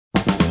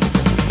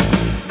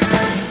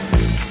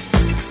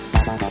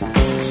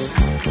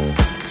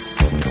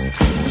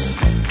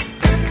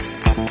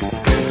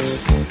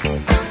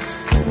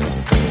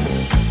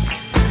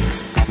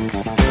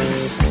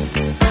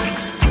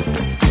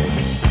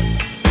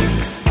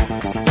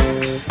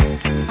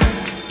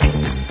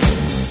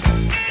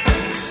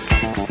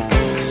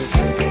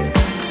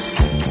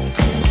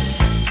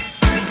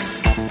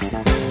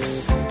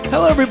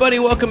everybody.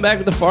 Welcome back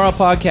to the Far Out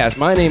Podcast.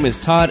 My name is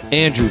Todd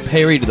Andrew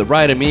Perry. To the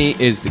right of me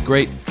is the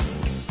great...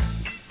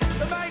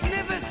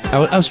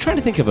 I was trying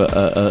to think of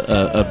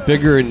a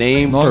bigger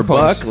name for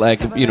Buck, like,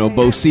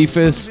 Bo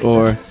Cephas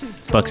or...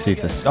 Buck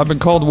Cephas. I've been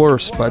called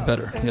worse by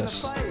better,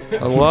 yes.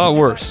 A lot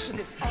worse.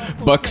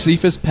 Buck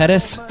Cephas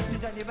Pettis?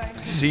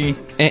 C.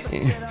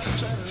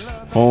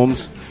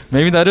 Holmes.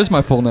 Maybe that is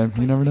my full name.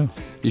 You never know.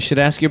 You should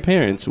ask your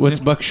parents. What's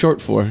Buck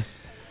short for?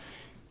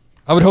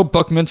 I would hope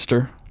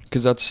Buckminster,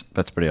 because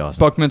that's pretty awesome.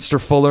 Buckminster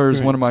Fuller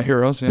is one of my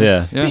heroes.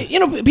 Yeah.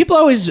 People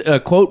always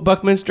quote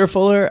Buckminster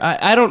Fuller.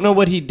 I don't know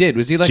what he did.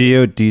 Was he like...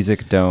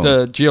 Geodesic dome.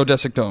 The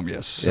geodesic dome,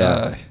 yes.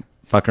 Yeah.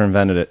 Fucker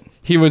invented it.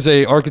 He was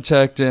a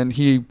architect, and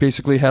he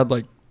basically had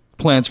like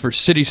plans for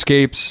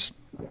cityscapes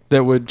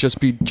that would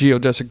just be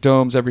geodesic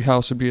domes. Every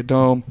house would be a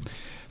dome.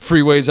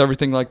 Freeways,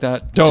 everything like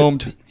that.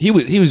 Domed. He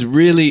was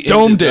really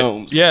domed into it.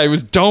 domes. Yeah, he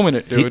was doming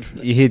it, dude.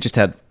 He just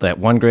had that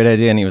one great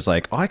idea, and he was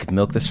like, "Oh, I could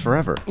milk this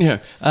forever." Yeah.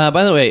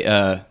 By the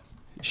way,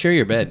 share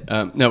your bed.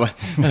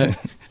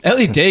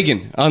 Elliot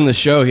Dagan on the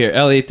show here.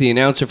 Elliot, the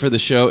announcer for the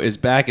show, is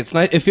back. It's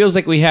nice. It feels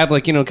like we have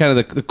kind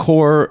of the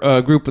core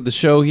group of the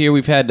show here.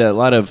 We've had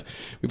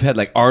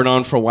like Art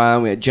on for a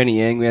while. We had Jenny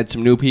Yang. We had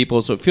some new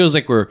people. So it feels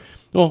like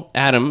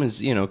Adam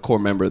is, a core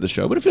member of the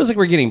show, but it feels like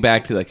we're getting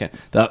back to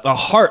the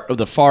heart of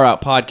the Far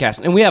Out Podcast.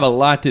 And we have a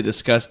lot to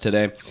discuss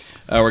today.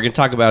 We're going to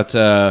talk about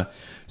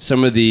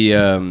some of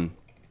the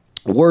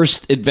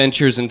worst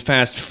adventures in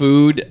fast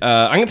food.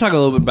 I'm going to talk a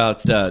little bit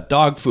about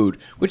dog food,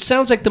 which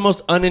sounds like the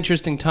most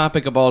uninteresting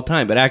topic of all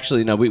time, but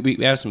actually, no, we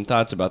have some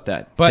thoughts about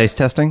that. But, taste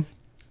testing?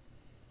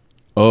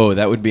 Oh,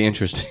 that would be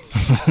interesting.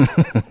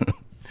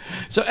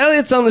 So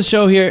Elliot's on the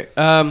show here.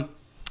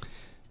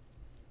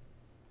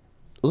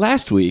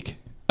 Last week,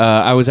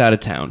 I was out of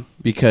town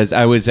because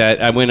I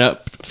went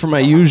up for my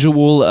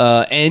usual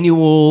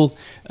annual...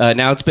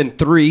 now it's been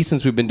 3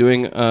 since we've been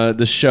doing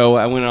the show.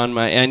 I went on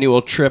my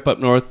annual trip up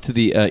north to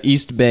the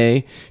East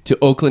Bay to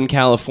Oakland,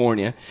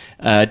 California,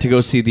 to go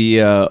see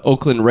the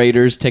Oakland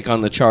Raiders take on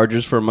the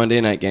Chargers for a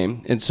Monday night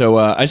game. And so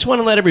I just want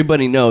to let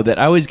everybody know that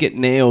I always get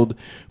nailed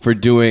for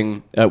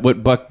doing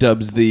what Buck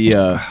dubs the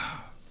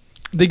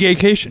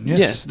gaycation, yes.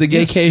 Yes, the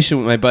gaycation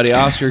with my buddy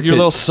Oscar. Your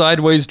little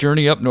sideways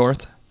journey up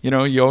north.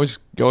 You always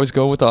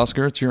go with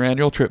Oscar. It's your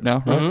annual trip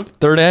now, right?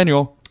 Mm-hmm. 3rd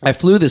annual. I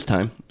flew this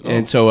time,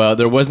 and so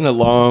there wasn't a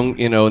long,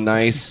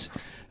 nice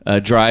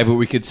drive where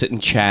we could sit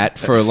and chat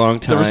for a long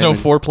time. There was no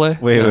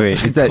foreplay?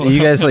 Wait. Is that you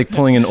guys like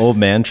pulling an old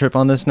man trip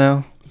on this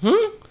now?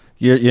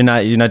 You're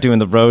not doing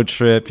the road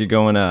trip. You're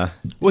going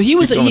well, he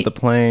was going with the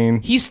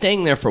plane. He's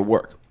staying there for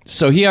work.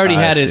 So he already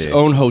had his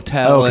own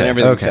hotel and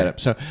everything set up.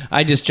 So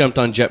I just jumped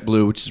on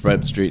JetBlue, which is right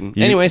up the street. And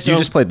anyway, so you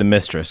just played the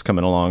mistress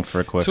coming along for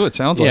a quick. That's what it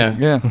sounds like.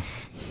 Yeah.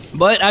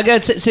 But I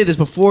got to say this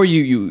before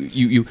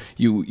you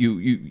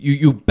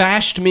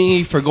bashed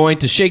me for going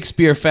to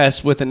Shakespeare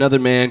Fest with another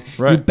man.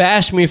 Right. You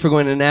bashed me for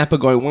going to Napa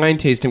going wine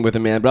tasting with a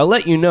man. But I'll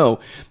let you know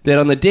that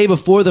on the day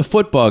before the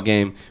football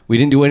game, we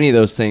didn't do any of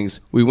those things.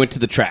 We went to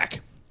the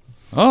track.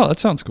 Oh, that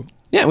sounds cool.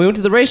 Yeah, we went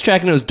to the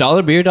racetrack and it was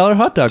 $1 beer, $1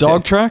 hot dog.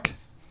 Dog track?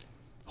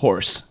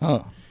 Horse.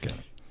 Oh.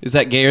 Is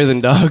that gayer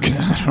than dog?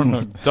 I don't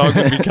know. Dog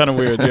would be kind of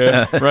weird,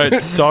 yeah.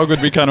 Right. Dog would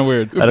be kind of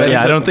weird.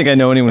 I don't think I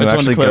know anyone who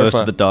actually goes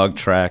to the dog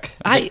track.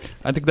 I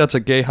think that's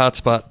a gay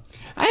hotspot.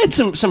 I had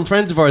some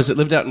friends of ours that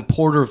lived out in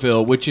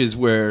Porterville, which is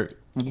where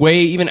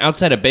even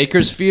outside of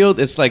Bakersfield,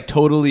 it's like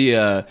totally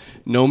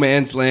no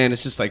man's land.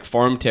 It's just like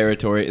farm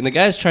territory. And the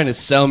guy's trying to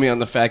sell me on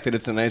the fact that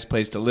it's a nice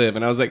place to live.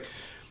 And I was like,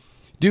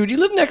 dude, you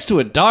live next to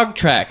a dog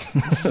track.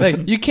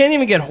 Like, you can't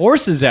even get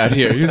horses out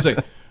here. He was like...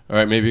 All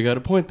right, maybe you got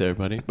a point there,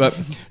 buddy. But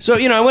so,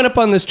 I went up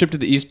on this trip to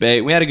the East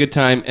Bay. We had a good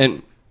time,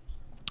 and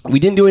we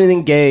didn't do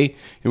anything gay,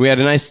 and we had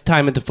a nice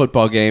time at the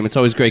football game. It's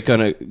always great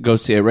going to go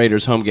see a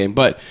Raiders home game.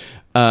 But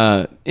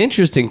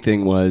interesting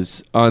thing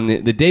was, on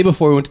the day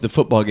before we went to the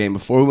football game,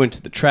 before we went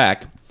to the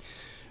track,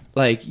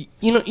 like,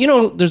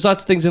 there's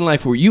lots of things in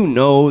life where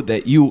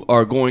that you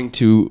are going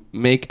to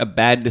make a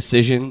bad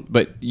decision,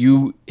 but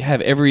you have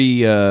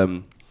every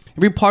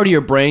part of your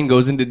brain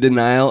goes into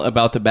denial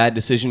about the bad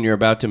decision you're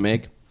about to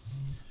make.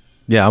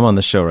 Yeah, I'm on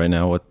the show right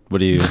now. What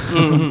do you...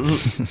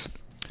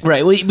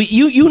 Right.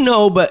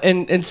 Well,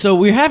 but so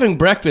we're having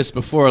breakfast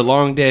before a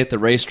long day at the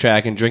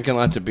racetrack and drinking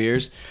lots of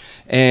beers.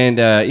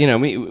 And,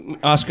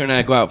 Oscar and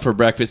I go out for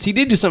breakfast. He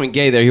did do something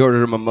gay there. He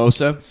ordered a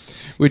mimosa,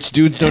 which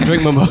dudes don't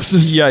drink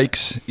mimosas.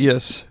 Yikes.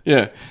 Yes.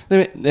 Yeah.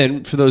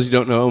 And for those who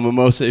don't know, a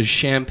mimosa is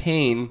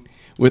champagne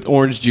with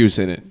orange juice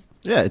in it.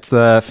 Yeah, it's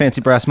the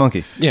fancy brass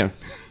monkey. Yeah.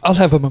 I'll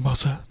have a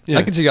mimosa. Yeah.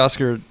 I can see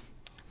Oscar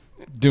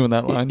doing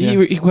that line. He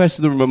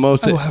requested the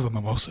mimosa. I will have a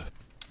mimosa.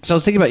 So I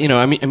was thinking about,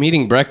 I'm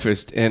eating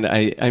breakfast and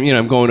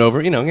I'm going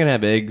over, I'm going to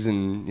have eggs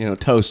and,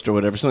 toast or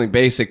whatever, something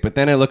basic. But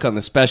then I look on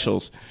the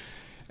specials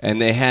and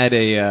they had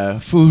a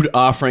food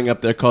offering up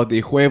there called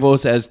the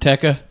Huevos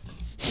Azteca.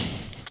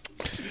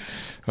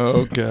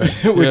 Okay.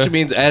 Which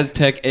means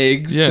Aztec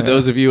eggs to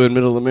those of you in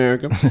Middle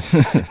America.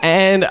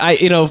 And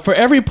for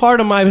every part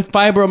of my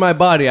fiber of my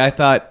body, I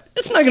thought,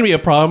 it's not going to be a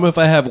problem if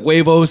I have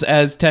Huevos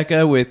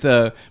Azteca with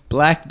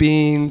black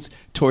beans,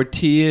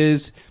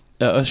 tortillas,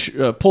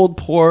 pulled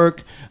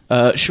pork,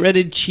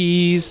 shredded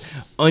cheese,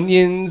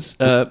 onions,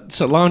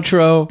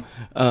 cilantro,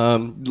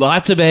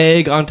 lots of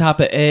egg on top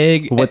of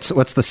egg. What's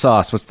the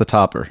sauce? What's the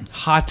topper?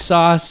 Hot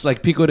sauce,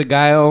 like pico de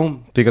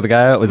gallo. Pico de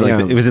gallo?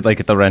 Was it like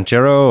at the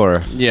ranchero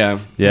or? Yeah.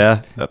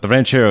 Yeah, the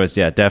ranchero is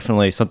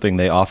definitely something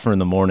they offer in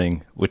the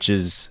morning, which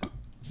is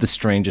the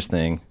strangest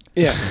thing.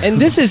 Yeah, and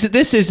this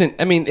isn't.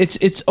 I mean,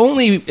 it's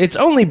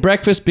only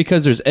breakfast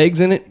because there's eggs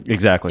in it.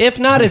 Exactly. If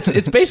not,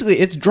 it's basically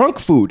it's drunk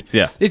food.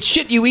 Yeah. It's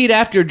shit you eat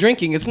after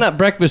drinking. It's not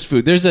breakfast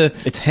food.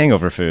 It's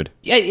hangover food.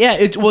 Yeah.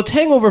 It's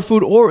hangover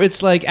food, or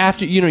it's like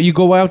after you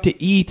go out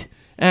to eat.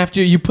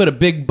 After you put a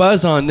big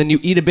buzz on, then you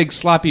eat a big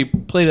sloppy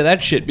plate of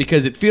that shit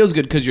because it feels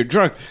good because you're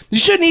drunk. You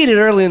shouldn't eat it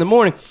early in the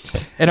morning.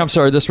 And I'm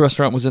sorry, this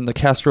restaurant was in the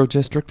Castro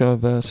district of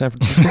San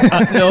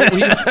Francisco.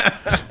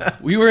 No,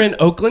 we were in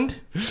Oakland.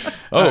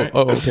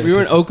 Okay. We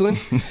were in Oakland.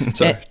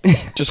 Sorry,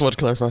 just wanted to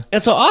clarify.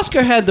 And so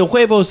Oscar had the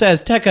huevos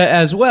azteca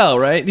as well,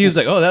 right? He was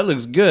like, "Oh, that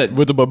looks good."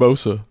 With the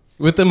mimosa.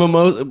 With the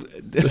mimosa.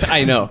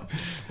 I know.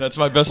 That's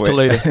my best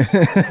tomato.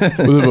 With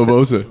the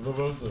mimosa.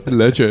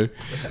 Leche.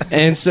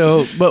 And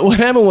so, but what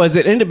happened was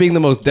it ended up being the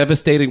most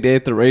devastating day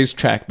at the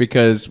racetrack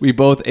because we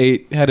both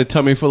had a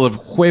tummy full of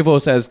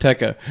huevos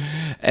azteca.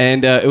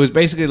 And it was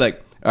basically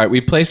like, all right,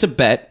 we'd place a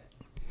bet,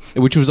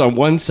 which was on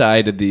one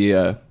side of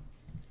the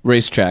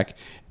racetrack.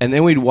 And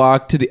then we'd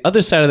walk to the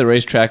other side of the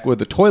racetrack where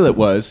the toilet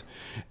was.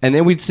 And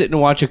then we'd sit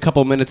and watch a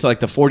couple minutes of like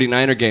the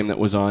 49er game that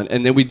was on.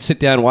 And then we'd sit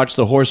down and watch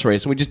the horse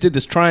race. And we just did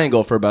this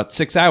triangle for about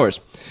 6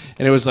 hours.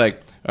 And it was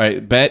like, all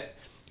right, bet,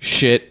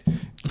 shit,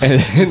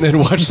 and then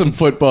watch some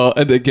football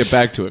and then get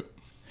back to it.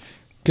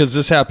 Because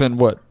this happened,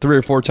 3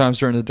 or 4 times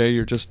during the day?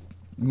 You're just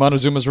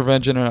Montezuma's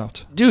revenge in and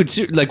out.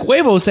 Dude, like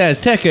huevos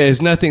azteca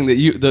is nothing that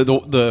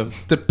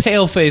the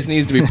pale face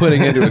needs to be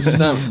putting into his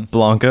stomach.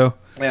 Blanco.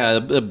 Yeah,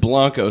 the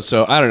Blanco.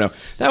 So I don't know.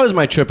 That was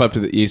my trip up to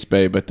the East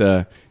Bay, but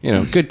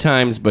good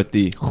times. But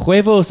the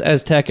huevos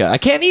azteca, I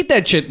can't eat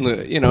that shit in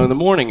the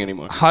morning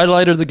anymore.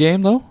 Highlight of the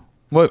game though?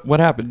 What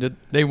happened? Did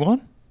they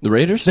won? The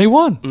Raiders? They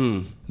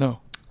won. No.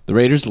 The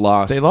Raiders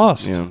lost. They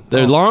lost. Yeah.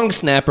 Their long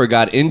snapper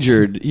got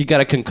injured. He got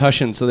a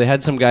concussion, so they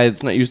had some guy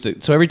that's not used to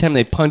it. So every time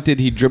they punted,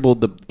 he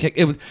dribbled the kick.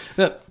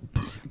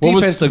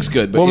 Defense looks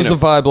good. But, what was the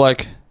vibe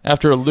like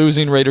after a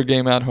losing Raider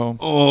game at home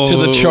to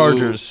the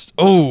Chargers?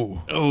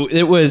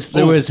 There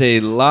was a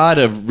lot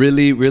of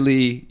really,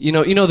 really,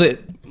 that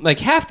like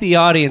half the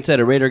audience at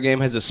a Raider game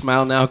has a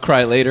smile now,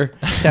 cry later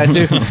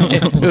tattoo.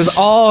 It was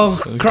all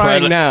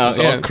crying now. It was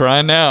all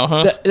crying now,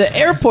 huh? The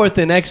airport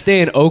the next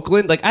day in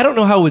Oakland, like I don't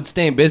know how it would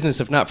stay in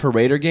business if not for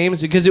Raider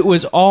games because it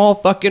was all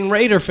fucking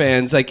Raider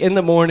fans, like in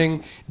the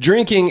morning,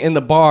 drinking in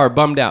the bar,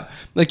 bummed out.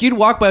 Like you'd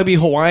walk by, it'd be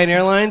Hawaiian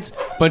Airlines,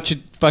 bunch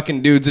of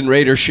fucking dudes in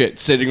Raider shit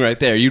sitting right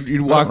there.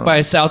 You'd walk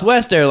by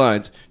Southwest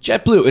Airlines,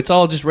 JetBlue. It's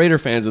all just Raider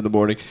fans in the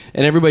morning,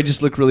 and everybody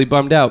just looked really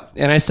bummed out.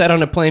 And I sat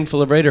on a plane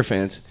full of Raider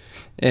fans.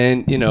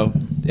 And,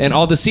 and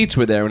all the seats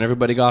were there when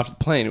everybody got off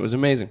the plane. It was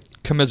amazing.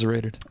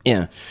 Commiserated.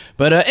 Yeah.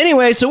 But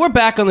anyway, so we're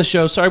back on the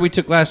show. Sorry we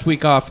took last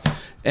week off.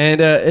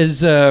 And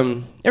as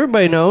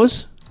everybody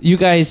knows, you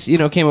guys,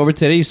 came over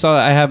today. You saw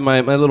I have my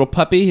little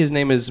puppy. His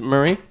name is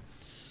Murray.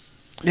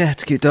 Yeah,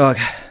 it's a cute dog.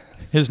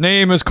 His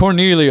name is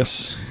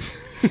Cornelius.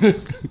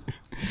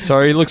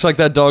 Sorry, he looks like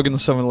that dog in the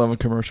 7-Eleven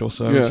commercial,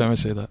 so every time I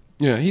say that.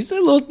 Yeah, he's a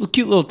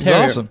cute little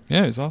terrier. He's awesome.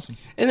 Yeah, he's awesome.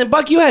 And then,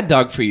 Buck, you had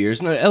dog for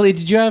years. No, Ellie,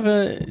 did you have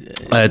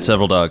I had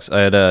several dogs. I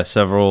had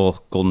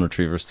several golden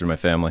retrievers through my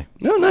family.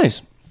 Oh,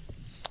 nice.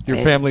 Your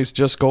family's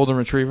just golden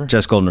retriever?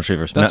 Just golden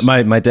retrievers.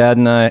 My dad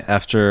and I,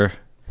 after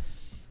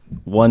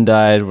one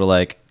died,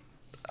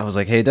 I was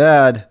like, hey,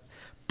 Dad,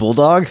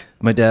 bulldog?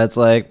 My dad's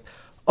like,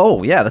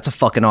 oh, yeah, that's a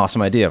fucking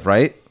awesome idea,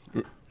 right?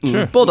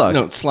 Sure. Bulldog.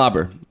 No,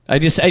 slobber. I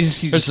just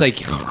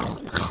like...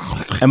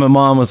 And my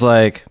mom was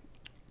like,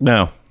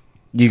 no,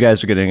 you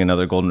guys are getting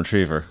another golden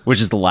retriever,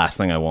 which is the last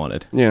thing I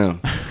wanted. Yeah.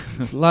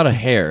 A lot of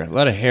hair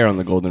on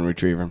the golden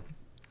retriever.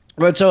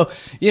 But so,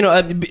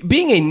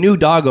 being a new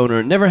dog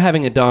owner, never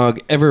having a dog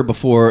ever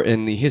before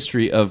in the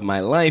history of my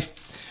life,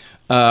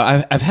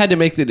 I've had to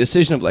make the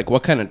decision of like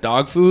what kind of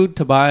dog food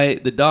to buy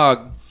the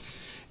dog.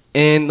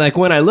 And like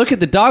when I look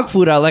at the dog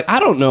food, I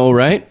don't know,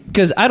 right?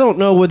 Because I don't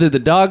know whether the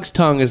dog's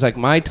tongue is like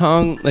my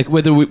tongue, like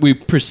whether we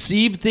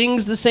perceive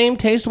things the same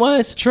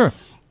taste-wise. Sure.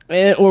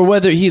 Or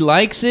whether he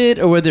likes it,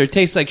 or whether it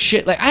tastes like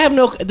shit. Like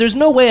there's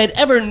no way I'd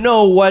ever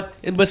know what,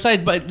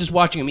 besides by just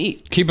watching him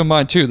eat. Keep in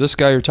mind too, this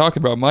guy you're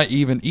talking about might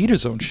even eat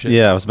his own shit.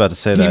 Yeah, I was about to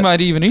say that. He might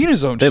even eat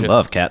his own shit. They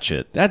love cat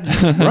shit.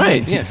 That's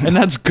right, yeah. And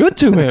that's good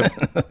to him.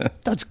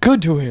 That's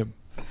good to him.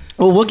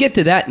 Well, we'll get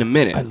to that in a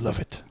minute. I love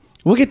it.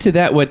 We'll get to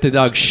that, what the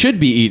dog should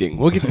be eating.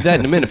 We'll get to that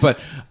in a minute. But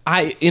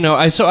I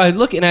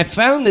look and I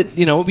found that,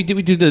 we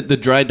do the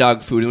dry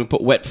dog food and we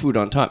put wet food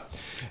on top.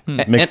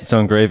 Makes its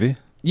own gravy.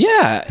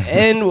 Yeah,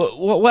 and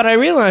what I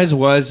realized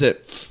was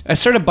that I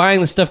started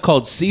buying the stuff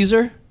called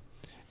Caesar,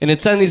 and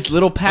it's on these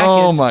little packets.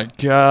 Oh my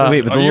god!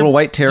 Wait, with the little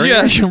white terrier?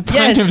 Yeah, you're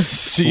buying him Yes.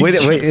 Caesar.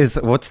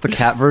 Wait, what's the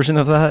cat version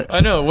of that?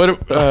 I know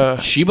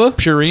what Shiba?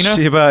 Purina.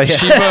 Shiba, yeah.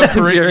 Shiba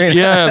Purina. Purina.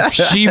 Yeah,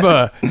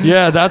 Shiba.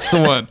 Yeah, that's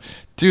the one.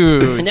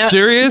 Dude, Now-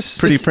 serious?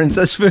 Pretty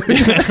princess food.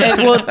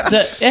 And, well,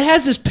 it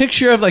has this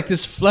picture of like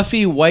this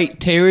fluffy white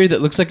terrier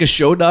that looks like a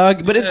show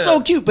dog, but it's so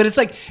cute. But it's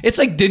like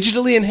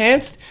digitally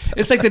enhanced.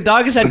 It's like the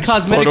dog has had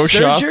cosmetic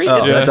Photoshopped? surgery. Oh,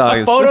 It's that a dog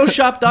is-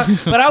 Photoshop dog.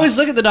 But I always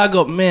look at the dog, and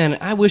go, man,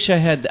 I wish I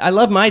had. I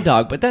love my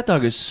dog, but that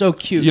dog is so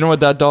cute. You know what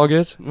that dog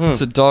is?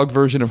 It's a dog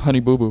version of Honey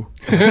Boo Boo.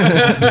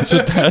 That's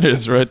what that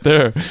is right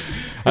there.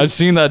 I've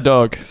seen that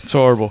dog. It's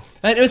horrible.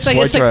 And it's like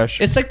white it's like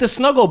trash. it's like the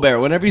Snuggle Bear.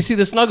 Whenever you see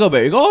the Snuggle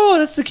Bear, you go, "Oh,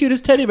 that's the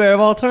cutest teddy bear of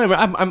all time."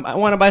 I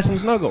want to buy some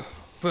Snuggle.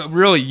 But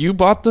really, you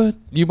bought the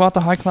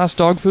high class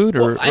dog food,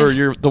 or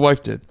Well, the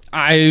wife did?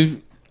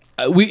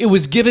 It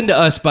was given to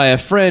us by a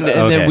friend, and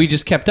Okay. then we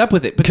just kept up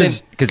with it. But then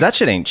Because that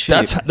shit ain't cheap.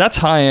 That's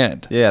high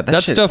end. Yeah,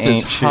 that shit stuff is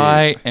ain't cheap.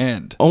 high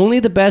end. only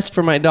the best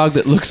for my dog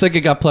that looks like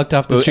it got plucked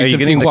off the Are streets you of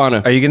getting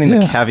Tijuana. are you getting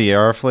the Yeah.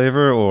 caviar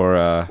flavor or?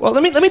 Well,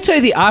 let me tell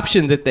you the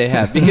options that they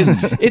have, because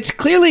it's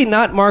clearly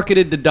not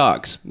marketed to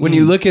dogs. When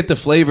you look at the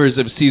flavors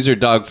of Caesar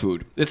dog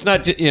food, it's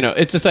not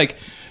it's just like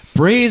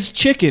braised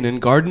chicken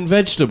and garden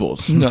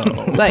vegetables. No.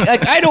 like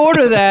I'd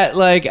order that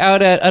like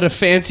out at a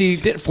fancy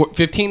for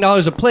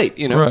 $15 a plate.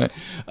 Right.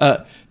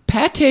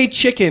 Pate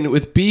chicken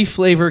with beef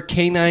flavor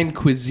canine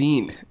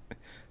cuisine.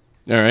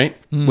 All right.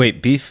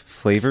 Wait, beef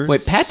flavor?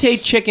 Wait,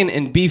 pate chicken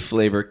and beef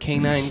flavor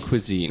canine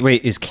cuisine.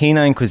 Wait, is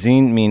canine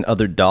cuisine mean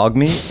other dog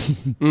meat?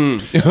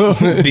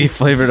 Beef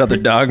flavored other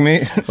dog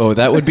meat? Oh,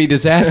 that would be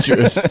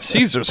disastrous.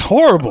 Caesar's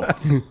horrible.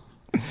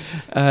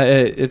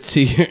 Let's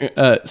see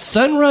here.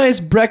 Sunrise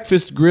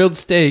breakfast grilled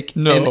steak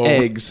No and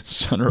eggs.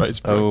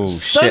 Sunrise Oh,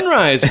 breakfast. shit.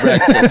 Sunrise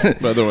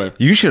breakfast, by the way.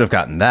 You should have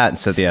gotten that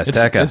instead of the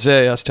Azteca. It's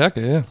a Azteca,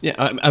 yeah. Yeah,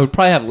 I would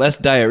probably have less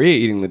diarrhea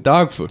eating the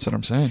dog food. That's what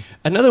I'm saying.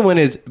 Another one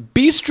is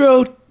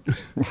bistro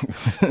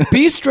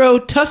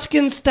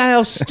Tuscan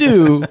style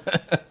stew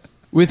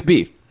with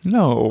beef.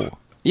 No.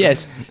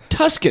 Yes,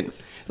 Tuscan.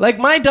 Like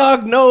my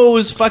dog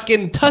knows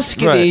fucking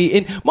Tuscany. Right.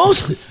 And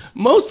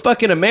most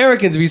fucking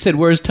Americans, if you said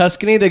where's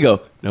Tuscany, they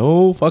go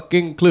no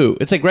fucking clue.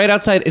 It's like right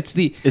outside. It's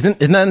the Isn't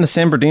that in the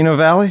San Bernardino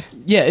Valley?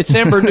 yeah. It's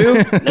San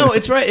Bernardino. No,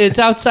 it's right. It's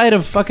outside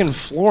of fucking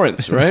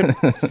Florence, right?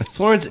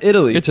 Florence,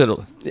 Italy. It's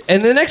Italy.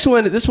 And the next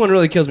one, this one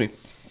really kills me.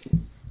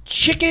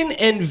 Chicken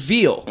and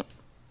veal.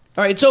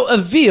 All right, so a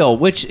veal,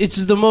 which it's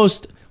the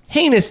most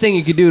heinous thing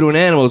you could do to an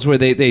animal, is where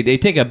they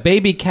take a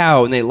baby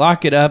cow and they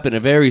lock it up in a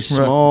very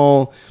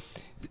small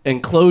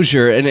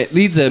enclosure, and it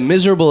leads a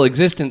miserable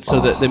existence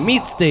so that the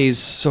meat stays.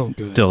 So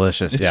good.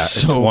 Delicious. Yeah,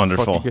 it's so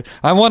wonderful. fucking good.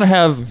 I want to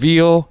have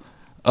veal,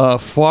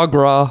 foie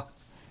gras,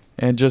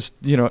 and just,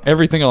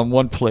 everything on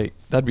one plate.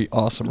 That'd be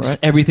awesome, right?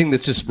 Everything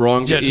that's just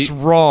wrong Yeah, to just eat.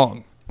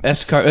 wrong.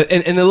 Escar-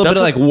 and a little That's bit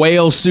of like what-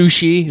 whale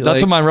sushi. That's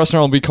like, what my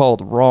restaurant will be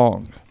called.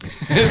 Wrong.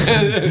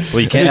 Well,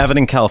 you can't have it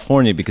in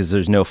California because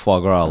there's no foie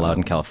gras allowed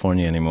in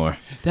California anymore.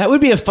 that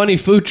would be a funny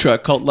food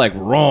truck called like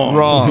Wrong.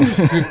 Wrong.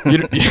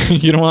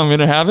 You know what I'm going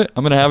to have it?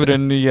 I'm going to have it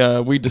in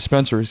the weed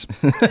dispensaries.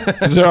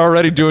 Because they're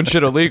already doing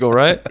shit illegal,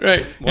 right?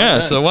 Right. Why Yeah,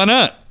 not? so why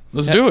not?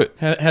 Let's do it.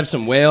 Have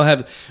some whale.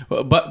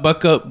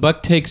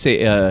 Buck takes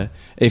a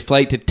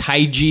flight to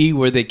Taiji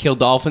where they kill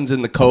dolphins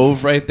in the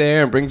cove right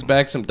there and brings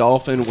back some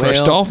dolphin, Fresh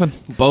whale, dolphin.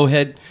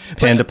 bowhead.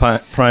 Panda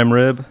prime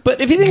rib. But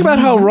if you think about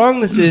how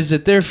wrong this is,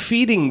 that they're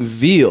feeding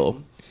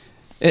veal,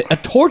 a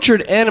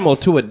tortured animal,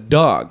 to a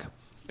dog.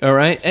 All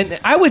right, and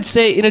I would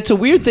say, and it's a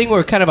weird thing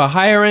where kind of a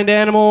higher end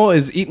animal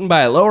is eaten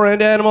by a lower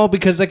end animal,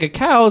 because like a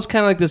cow is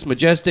kind of like this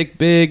majestic,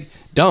 big,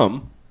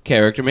 dumb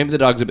character. Maybe the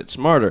dog's a bit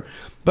smarter,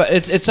 but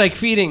it's like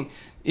feeding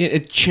a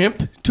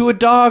chimp to a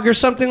dog or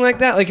something like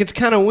that. Like it's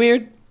kind of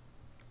weird.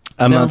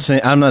 I'm No.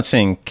 not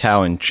saying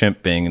cow and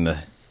chimp being in the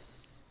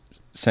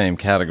same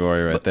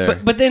category right there.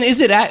 But then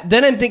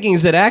then I'm thinking,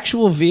 is it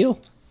actual veal?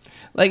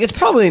 Like it's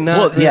probably not.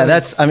 well, yeah,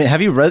 really.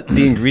 have you read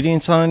the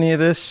ingredients on any of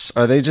this?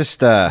 Are they just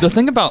The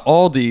thing about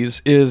all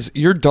these is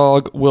your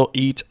dog will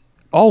eat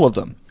all of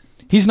them.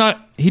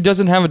 He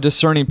doesn't have a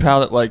discerning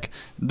palate like,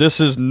 this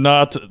is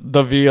not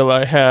the veal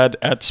I had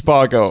at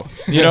Spago.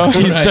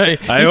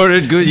 I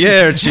ordered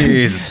Gruyere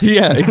cheese.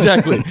 Yeah,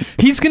 exactly.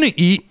 He's going to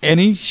eat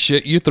any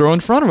shit you throw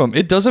in front of him.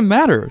 It doesn't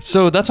matter.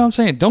 So that's what I'm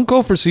saying. Don't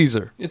go for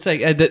Caesar. It's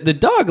like the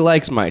dog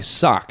likes my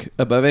sock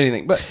above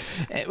anything. But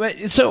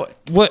so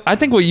I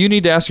think what you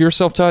need to ask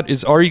yourself, Todd,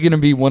 is, are you going to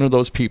be one of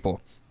those people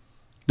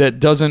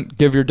that doesn't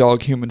give your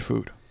dog human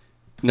food?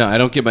 no, I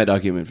don't give my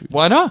dog human food.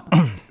 Why not?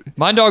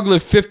 My dog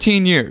lived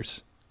 15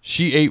 years.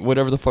 She ate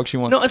whatever the fuck she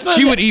wanted. No, it's not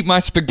she that- would eat my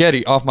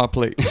spaghetti off my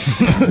plate.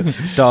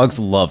 Dogs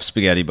love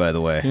spaghetti, by the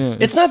way. Yeah.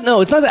 It's not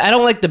that I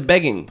don't like the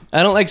begging.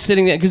 I don't like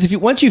sitting there because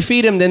once you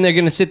feed them, then they're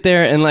gonna sit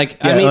there and like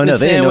I'm Yeah, eating the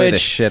they annoy sandwich the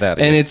shit out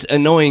of and you. it's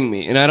annoying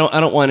me, and I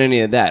don't want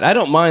any of that. I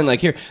don't mind like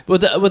here.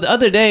 But the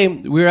other day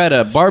we were at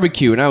a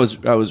barbecue and I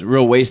was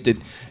real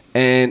wasted.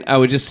 And I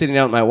was just sitting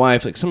out with my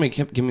wife. Like somebody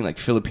kept giving me like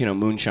Filipino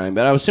moonshine,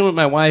 but I was sitting with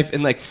my wife,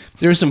 and like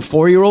there were some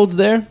 4-year-olds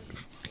there,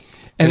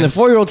 and the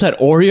 4-year-olds had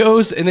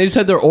Oreos, and they just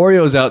had their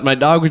Oreos out. And my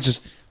dog was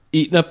just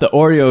eating up the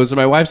Oreos, and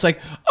my wife's like,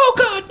 "Oh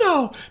God, no!"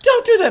 no,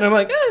 don't do that. And I'm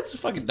like, it's a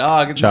fucking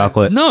dog. It's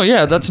Chocolate. No,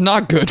 yeah, that's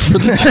not good for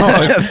the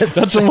dog.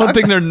 That's the one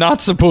thing they're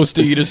not supposed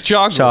to eat is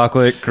chocolate.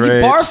 Chocolate, He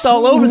grapes. barfed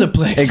all over the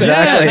place.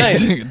 Exactly.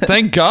 Yeah, nice.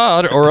 Thank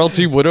God, or else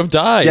he would have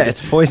died. Yeah,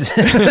 it's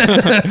poison.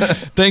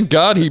 Thank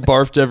God he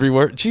barfed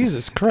everywhere.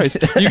 Jesus Christ.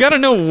 You got to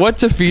know what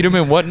to feed him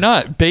and what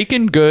not.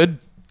 Bacon, good.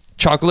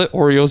 Chocolate,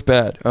 Oreos,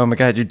 bad. Oh my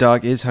God, your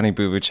dog is Honey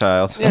Boo Boo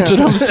Child. Yeah. That's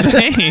what I'm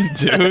saying,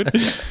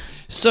 dude.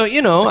 So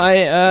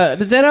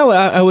but then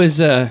I was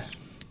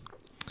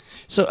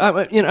so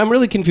I'm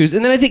really confused.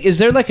 And then I think is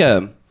there like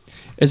a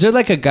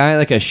guy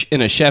like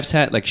in a chef's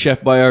hat like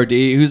Chef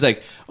Boyardee who's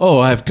like, oh,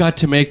 I've got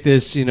to make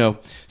this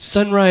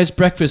sunrise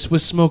breakfast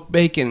with smoked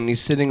bacon, and he's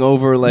sitting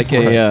over like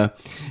a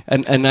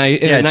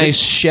nice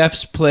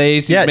chef's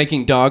place. He's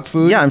making dog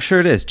food. Yeah, I'm sure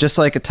it is. Just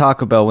like a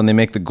Taco Bell when they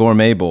make the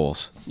gourmet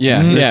bowls.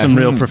 Yeah, There's yeah. some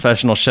real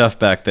professional chef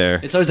back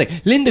there. It's always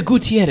like Linda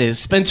Gutierrez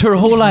spent her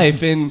whole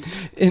life in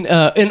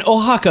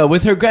Oaxaca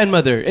with her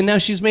grandmother, and now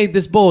she's made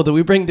this bowl that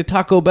we bring to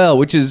Taco Bell,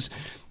 which is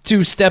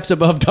 2 steps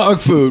above dog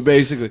food,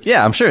 basically.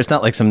 Yeah, I'm sure it's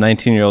not like some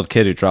 19-year-old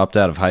kid who dropped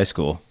out of high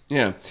school.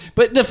 Yeah,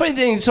 but the funny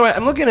thing, so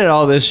I'm looking at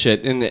all this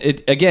shit, and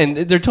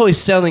they're totally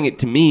selling it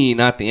to me,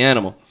 not the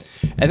animal.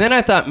 And then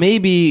I thought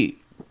maybe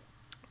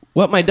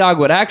what my dog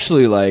would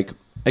actually like.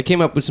 I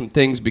came up with some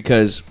things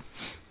because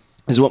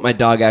this is what my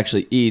dog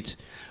actually eats.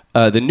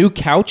 The new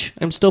couch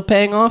I'm still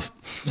paying off.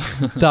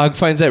 Dog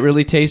finds that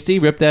really tasty.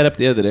 Ripped that up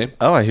the other day.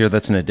 Oh, I hear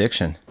that's an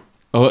addiction.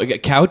 Oh, a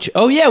couch?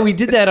 Oh, yeah, we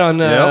did that on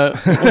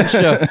one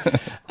show.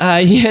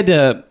 He had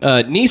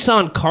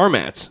Nissan car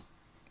mats.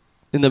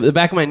 In the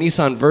back of my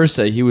Nissan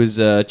Versa, he was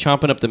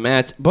chomping up the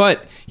mats,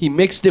 but he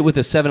mixed it with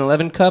a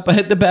 7-Eleven cup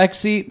at the back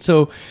seat.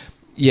 So,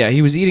 yeah,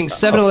 he was eating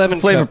 7-Eleven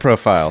flavor cup.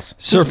 profiles.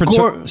 Surf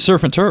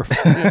and turf.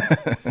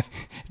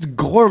 It's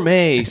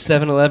gourmet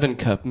 7-Eleven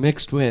cup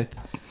mixed with.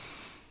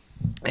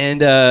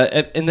 And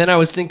then I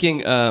was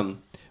thinking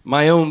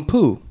my own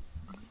poo.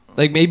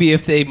 Like maybe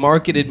if they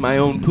marketed my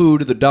own poo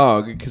to the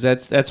dog, because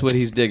that's what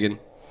he's digging.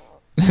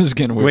 This is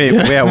getting weird.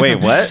 Wait,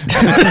 what?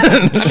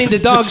 I mean, the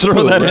dog's Throw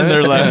poo, that right? in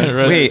there.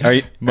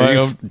 Right?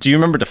 Wait, do you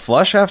remember to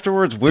flush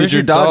afterwards? Where's Did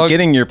your dog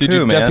getting your poo, Did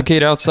you man?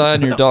 defecate outside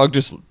and your dog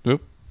just...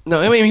 Oop. No,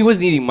 I mean, he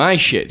wasn't eating my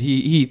shit. He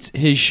eats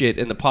his shit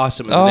and the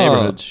possum in the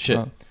neighborhood's shit.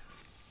 Oh.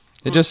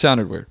 It just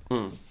sounded weird.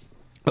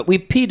 But we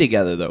pee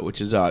together, though, which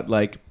is odd.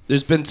 Like,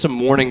 there's been some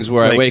mornings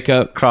where I wake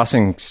up.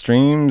 Crossing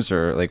streams?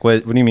 Or like,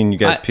 what do you mean you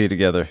guys pee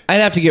together?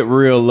 I'd have to get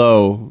real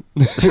low.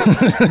 No,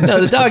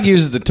 the dog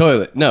uses the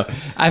toilet. No,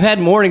 I've had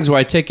mornings where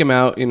I take him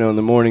out, in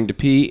the morning to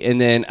pee, and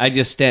then I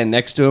just stand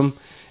next to him,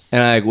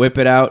 and I whip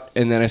it out,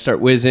 and then I start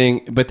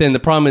whizzing. But then the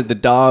problem is the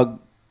dog,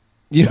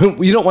 you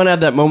don't want to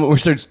have that moment where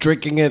it starts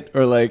drinking it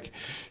or like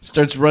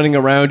starts running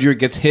around you or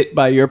gets hit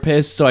by your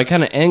piss. So I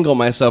kind of angle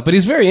myself. But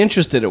he's very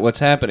interested at what's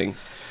happening.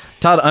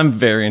 Todd, I'm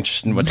very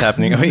interested in what's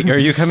happening. Are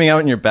you coming out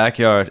in your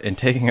backyard and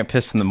taking a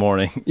piss in the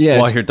morning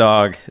while your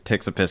dog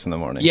takes a piss in the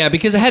morning? Yeah,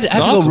 because I had to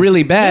awesome. go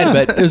really bad,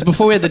 but it was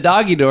before we had the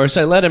doggy door,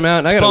 so I let him out,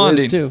 and I got a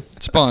whiz too.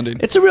 It's bonding.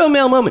 It's a real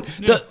male moment.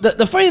 Yeah.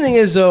 The funny thing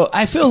is, though,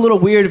 I feel a little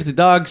weird if the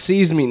dog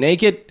sees me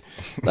naked.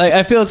 Like,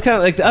 I feel it's kind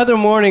of like the other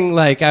morning,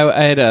 like,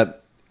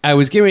 I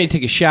was getting ready to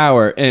take a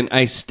shower, and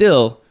I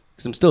still,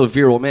 because I'm still a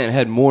virile man,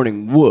 had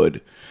morning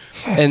wood.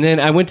 And then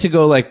I went to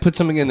go, like, put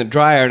something in the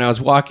dryer, and I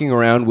was walking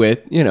around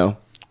with,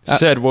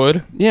 Said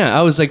wood. yeah,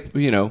 I was like,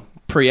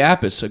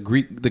 Priapus,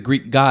 the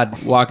Greek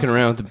god, walking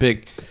around with a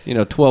big,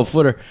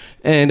 12-footer,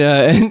 and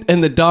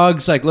the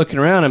dog's like looking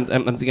around. I'm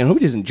thinking, I hope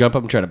he doesn't jump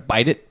up and try to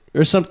bite it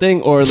or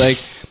something, or like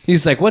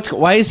he's like,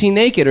 why is he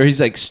naked? Or he's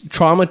like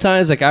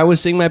traumatized, like I was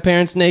seeing my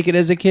parents naked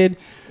as a kid.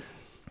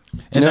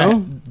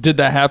 Did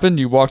that happen?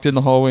 You walked in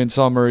the hallway and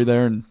saw Murray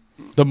there, and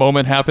the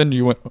moment happened,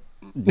 you went.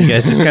 You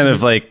guys just kind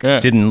of like Yeah.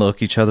 didn't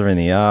look each other in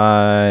the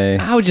eye.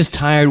 I was just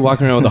tired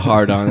walking around with a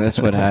hard on. That's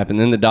what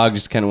happened. Then the dog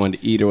just kind of wanted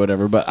to eat or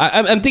whatever. But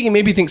I'm thinking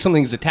maybe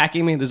something's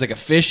attacking me. There's like a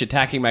fish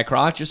attacking my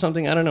crotch or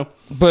something. I don't know.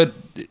 But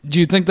do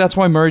you think that's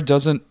why Murray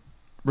doesn't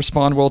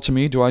respond well to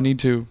me? Do I need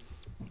to,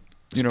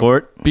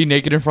 Sport? be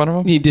naked in front of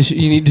him? You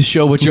need to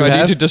show what you Do I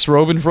have. need to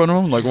disrobe in front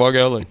of him? Like walk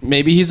out like,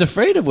 Maybe he's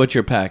afraid of what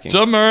you're packing. what's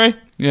up, Murray?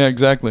 Yeah,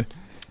 exactly.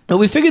 But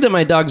we figured that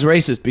my dog's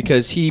racist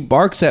because he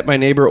barks at my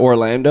neighbor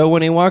Orlando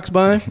when he walks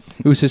by,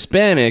 who's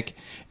Hispanic,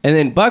 and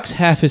then Buck's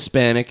half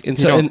Hispanic, and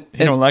so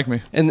He don't like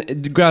me.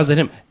 and growls at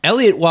him.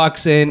 Elliot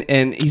walks in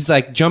and he's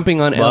like jumping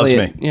on Loves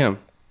Elliot. me. Yeah.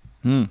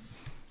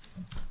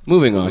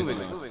 Moving on.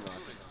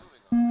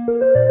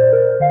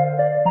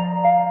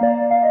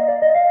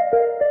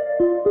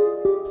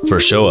 For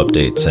show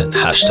updates and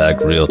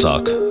hashtag Real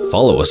Talk,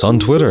 follow us on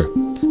Twitter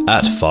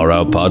at Far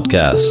Out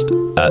Podcast,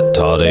 at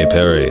Todd A.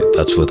 Perry,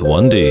 that's with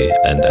 1D,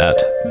 and at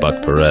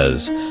Buck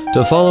Perez,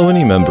 to follow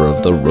any member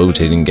of the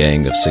rotating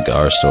gang of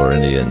cigar store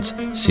Indians.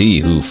 See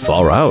who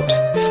Far Out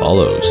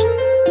follows.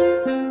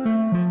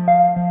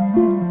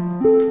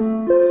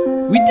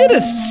 We did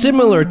a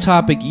similar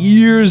topic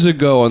years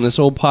ago on this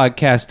old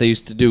podcast I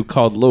used to do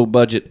called Low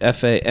Budget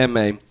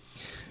FAMA.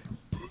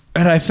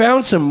 And I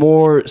found some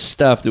more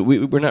stuff that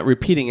we're not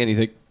repeating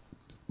anything.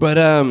 But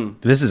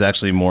This is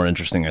actually more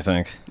interesting, I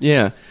think.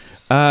 yeah.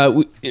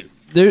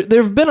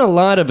 there have been a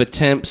lot of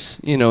attempts,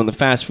 in the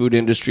fast food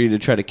industry to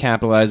try to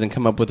capitalize and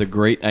come up with a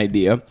great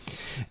idea.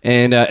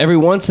 And every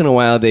once in a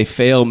while, they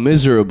fail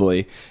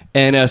miserably.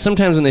 And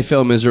sometimes when they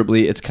fail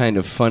miserably, it's kind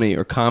of funny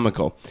or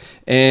comical.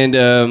 And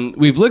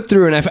we've looked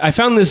through, and I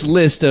found this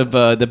list of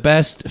the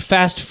best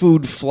fast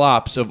food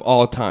flops of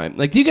all time.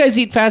 Like, do you guys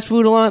eat fast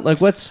food a lot?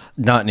 Like, what's...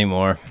 Not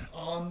anymore.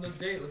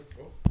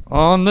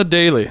 On the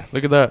daily.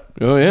 Look at that.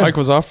 Oh, yeah. Mike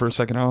was off for a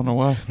second. I don't know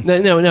why.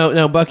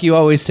 No, Buck, you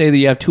always say that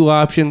you have two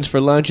options for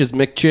lunch. It's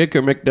McChick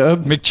or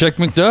McDub. McChick,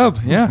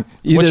 McDub. Yeah.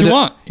 Either what you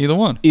want. Either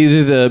one.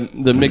 Either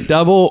the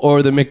McDouble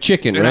or the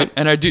McChicken, right?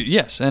 And I do,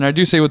 yes. And I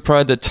do say with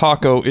pride that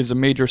taco is a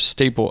major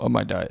staple of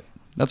my diet.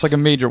 That's like a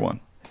major one.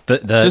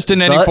 Just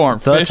in any form.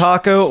 The Fish.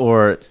 taco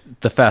or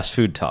the fast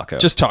food taco?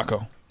 Just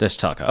taco. This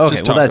taco. Okay,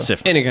 Just well, taco. that's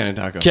different. Any kind of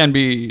taco. Can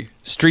be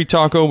street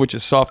taco, which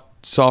is soft.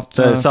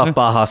 The soft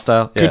Baja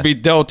style. Could Yeah. be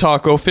Del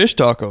Taco fish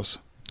tacos.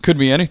 Could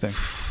be anything.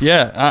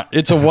 Yeah,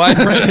 it's a wide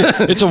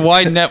it's a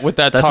wide net with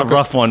that That's taco. a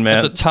rough one,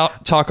 man. It's a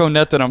taco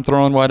net that I'm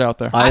throwing wide out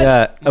there.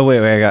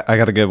 Wait, I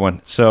got a good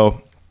one. So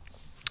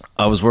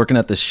I was working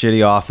at this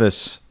shitty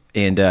office,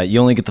 and you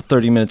only get the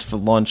 30 minutes for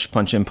lunch,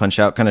 punch in, punch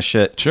out kind of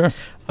shit. Sure.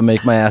 I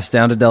make my ass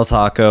down to Del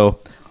Taco.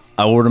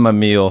 I order my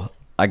meal.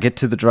 I get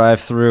to the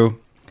drive-thru.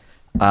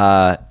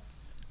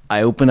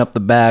 I open up the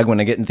bag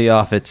when I get into the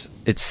office.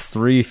 It's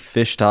 3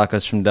 fish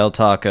tacos from Del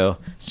Taco,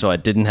 so I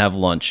didn't have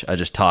lunch. I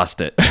just tossed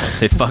it.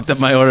 They fucked up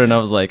my order, and I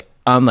was like,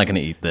 I'm not going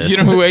to eat this.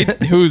 You know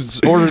whose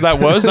order that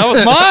was? That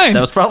was mine.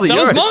 That was probably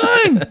yours. That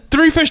was mine.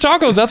 3 fish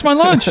tacos. That's my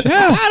lunch.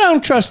 Yeah. I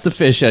don't trust the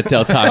fish at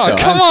Del Taco. Oh,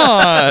 come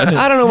on.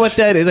 I don't know what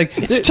that is. Like,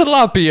 It's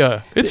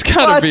tilapia. It's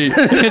gotta What? be.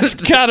 It's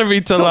gotta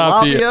be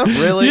tilapia.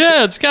 Tilapia? Really?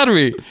 Yeah, it's gotta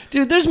be.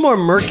 dude, there's more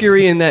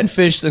mercury in that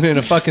fish than in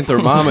a fucking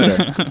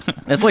thermometer.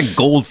 It's like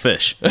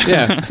goldfish.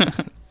 Yeah.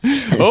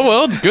 Oh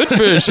well, it's good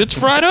fish. It's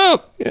fried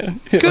up. Yeah.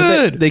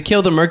 Good. They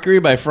kill the mercury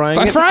by frying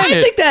By it. frying I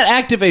it. think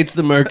that activates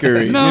the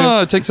mercury. No,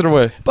 it takes it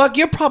away. Buck,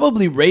 you're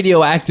probably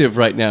radioactive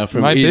right now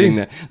from Might eating be.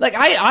 that. Like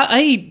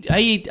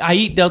I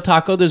eat Del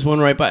Taco. There's one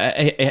right by.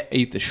 I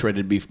eat the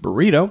shredded beef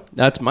burrito.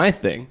 That's my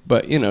thing.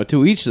 But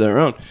to each their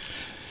own.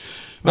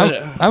 But,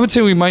 I would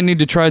say we might need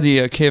to try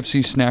the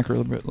KFC snacker a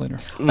little bit later.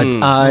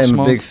 I am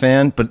Small. a big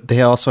fan, but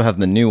they also have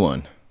the new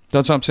one.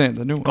 That's what I'm saying.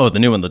 The new one. Oh, the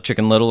new one, the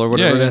Chicken Little or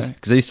whatever Yeah, it is. yeah.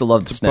 Because I used to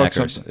love the Buck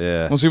snackers. something.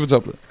 Yeah. We'll see what's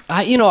up with it.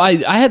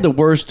 I had the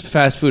worst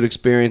fast food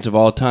experience of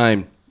all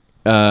time.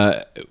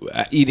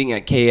 Eating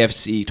at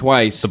KFC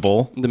twice. The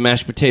bowl? The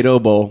mashed potato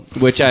bowl,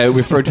 which I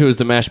refer to as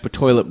the mashed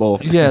potato bowl.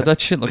 Yeah, that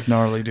shit looked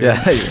gnarly, dude.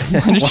 Yeah.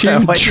 Why did you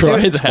even Why'd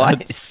try do it that?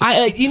 twice?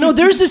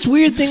 There's this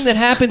weird thing that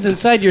happens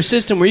inside your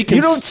system where you can.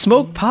 You don't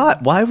smoke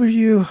pot. Why were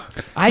you?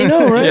 I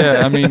know, right?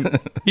 Yeah, I mean,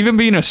 even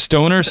being a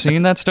stoner,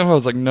 seeing that stuff, I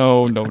was like,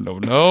 no.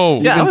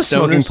 Yeah, I Even was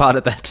smoking stoners? pot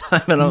at that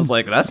time, and I was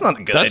like, that's not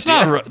a good That's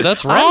idea. not right.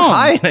 That's I'm wrong.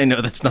 high, and I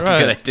know that's not a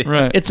good idea.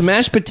 Right. It's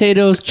mashed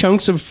potatoes,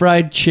 chunks of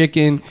fried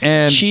chicken,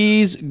 And-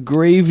 cheese,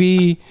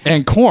 gravy,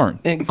 And corn.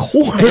 and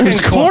corn. There's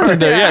corn in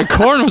there. Yeah,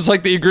 corn was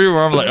like the ingredient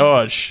where I'm like,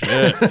 oh,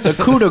 shit. A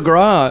coup de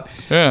grace.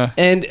 Yeah.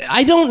 And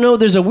I don't know,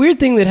 there's a weird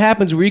thing that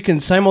happens where you can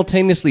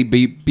simultaneously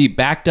be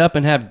backed up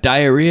and have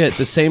diarrhea at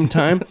the same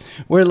time,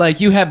 where like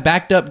you have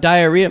backed up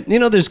diarrhea.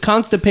 There's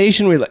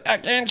constipation where you're like, I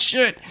can't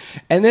shit.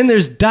 And then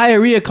there's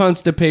diarrhea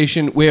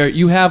constipation where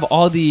you have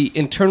all the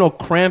internal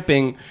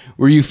cramping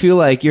where you feel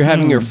like you're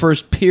having your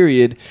first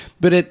period,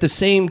 but at the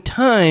same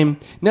time,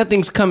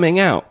 nothing's coming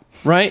out.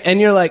 Right? And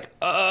you're like,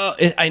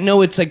 I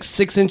know it's like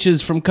 6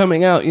 inches from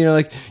coming out.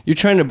 Like you're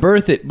trying to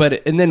birth it,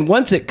 and then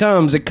once it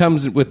comes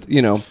with,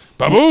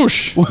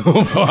 Baboosh.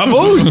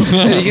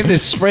 and you get the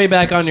spray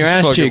back on your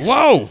ass Fucking- cheeks.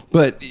 whoa.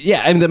 But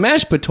yeah, I mean, the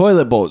mashed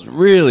potato bowl is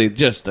really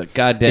just a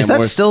goddamn Is that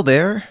worst. still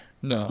there?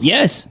 No.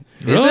 Yes.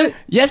 Is it?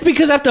 Yes,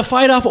 because I have to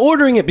fight off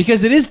ordering it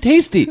because it is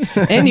tasty.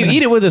 And you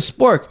eat it with a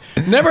spork.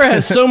 Never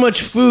has so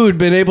much food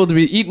been able to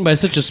be eaten by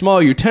such a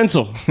small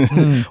utensil.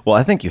 Well,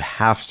 I think you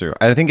have to.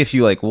 I think if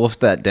you like wolf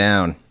that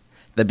down,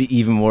 that'd be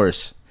even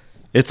worse.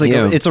 It's like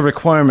Yeah. it's a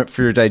requirement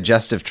for your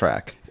digestive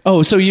tract.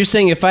 Oh, so you're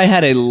saying if I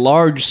had a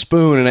large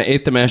spoon and I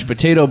ate the mashed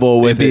potato bowl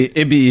with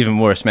It'd be even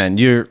worse, man.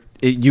 You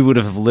would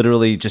have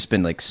literally just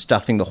been like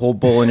stuffing the whole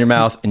bowl in your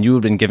mouth, and you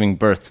would have been giving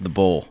birth to the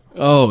bowl.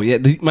 Oh yeah,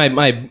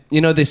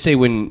 they say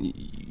when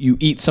you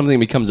eat something it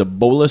becomes a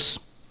bolus,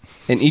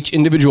 and each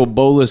individual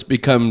bolus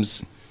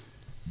becomes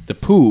the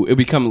poo. It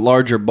become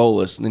larger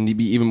bolus, and then you'd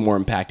be even more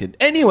impacted.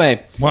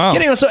 Anyway, Wow.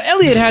 getting on. So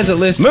Elliot has a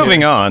list.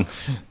 Moving here. on.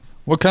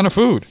 What kind of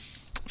food?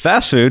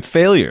 Fast food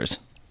failures.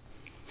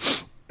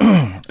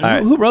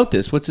 Who wrote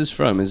this? What's this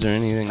from? Is there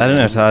anything? I don't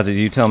know, Todd. Did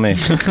you tell me?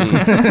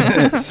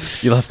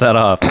 You left that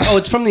off. Oh,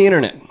 it's from the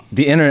internet.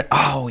 The internet.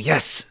 Oh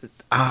yes.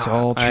 It's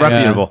all It's true.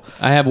 reputable.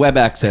 I have web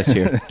access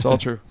here. It's all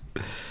true.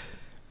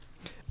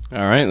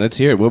 All right, let's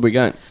hear it. What we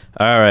got?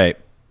 All right.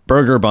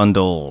 Burger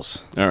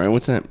bundles. All right,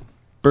 what's that?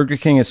 Burger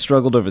King has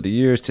struggled over the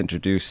years to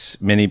introduce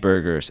mini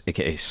burgers,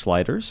 aka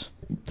sliders,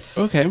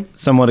 Okay.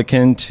 somewhat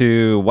akin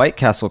to White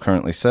Castle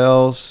currently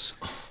sells.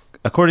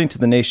 According to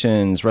the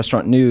nation's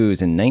restaurant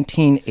news in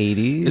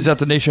 1980s. Is that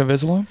the Nation of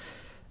Islam?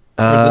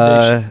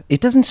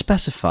 It doesn't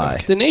specify.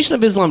 The Nation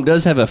of Islam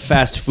does have a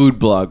fast food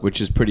blog, which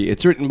is pretty.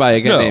 It's written by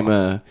a guy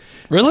named.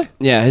 Really?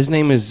 Yeah, his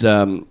name is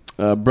Brother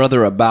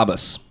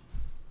Ababas.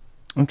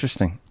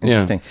 Interesting.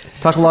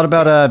 Talk a lot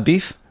about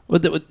beef. Well,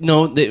 they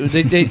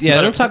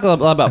don't talk a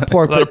lot about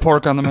pork. A lot of But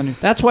pork on the menu.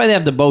 that's why they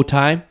have the bow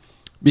tie,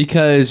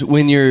 because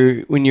when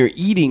you're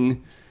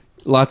eating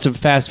lots of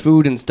fast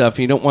food and stuff,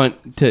 you don't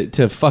want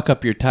to fuck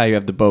up your tie. You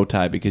have the bow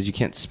tie because you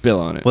can't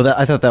spill on it. Well,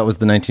 I thought that was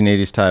the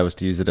 1980s tie, was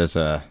to use it as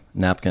a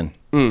napkin.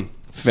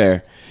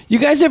 Fair. You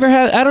guys ever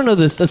have? I don't know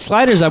the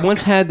sliders. I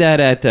once had that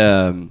at.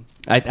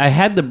 I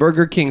had the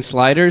Burger King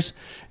sliders,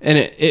 and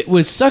it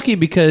was sucky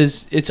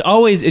because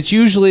it's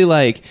usually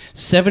like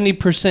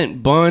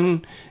 70%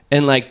 bun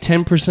and like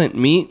 10%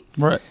 meat.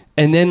 Right.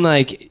 And then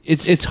like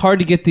it's hard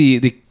to get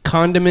the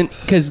condiment,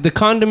 because the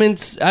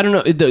condiments, I don't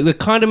know, the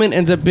condiment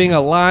ends up being a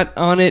lot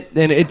on it,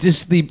 and it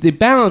just the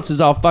balance is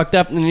all fucked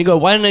up. And then you go,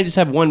 why didn't I just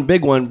have one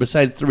big one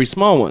besides 3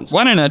 small ones?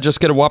 Why didn't I just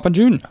get a Whopper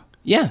Junior?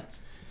 Yeah.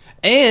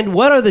 And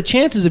what are the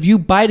chances of you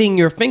biting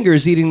your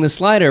fingers eating the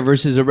slider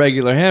versus a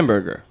regular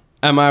hamburger?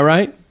 Am I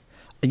right?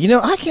 You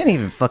know, I can't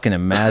even fucking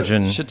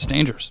imagine Shit's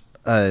dangerous.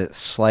 a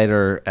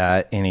slider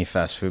at any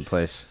fast food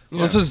place.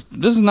 Yeah. This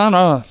is not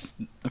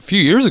a few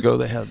years ago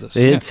they had this.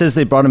 It says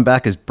they brought him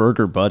back as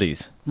Burger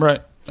Buddies.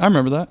 Right. I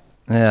remember that.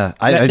 Yeah,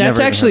 That's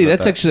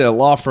actually a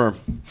law firm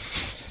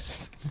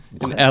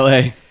in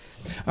L.A.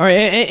 All right.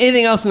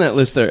 Anything else on that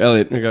list there,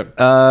 Elliot?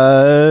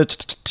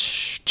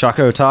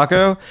 Choco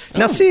Taco.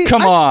 Now, see,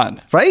 Come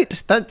on. right?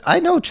 That I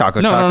know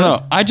Choco Tacos.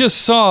 No. I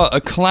just saw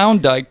a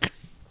Klondike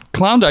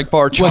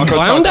bar Choco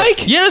Taco.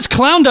 Klondike? Yes,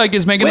 Klondike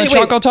is making Wait, a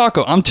Choco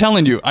Taco. I'm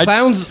telling you.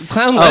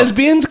 Clown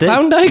lesbians?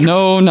 Klondikes?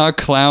 No, not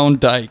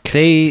Klondike.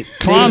 They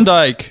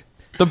Klondike.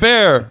 The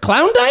bear.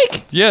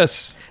 Klondike?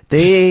 Yes.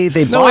 they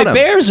No, bought wait, him.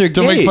 bears are gays.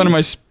 Don't make fun of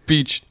my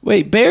speech.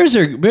 Wait, bears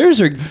are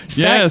fat,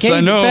 Yes, gay,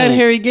 I know. fat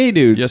hairy gay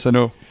dudes. Yes, I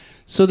know.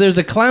 So there's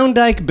a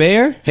Klondike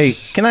bear? Hey,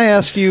 can I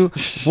ask you,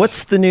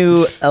 what's the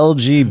new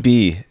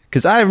LGB?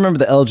 Because I remember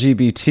the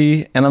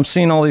LGBT, and I'm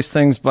seeing all these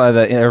things by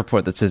the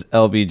airport that says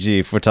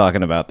LBG if we're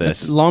talking about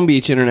this. Long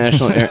Beach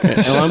International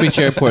Long Beach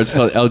Airport is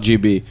called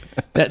LGB.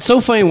 That's so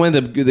funny. One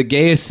of the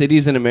gayest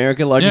cities in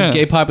America, largest Yeah.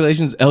 gay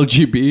population is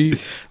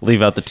LGB.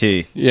 Leave out the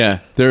T. Yeah,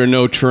 there are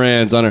no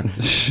trans on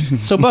her.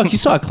 So, Buck, you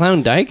saw a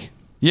Klondike?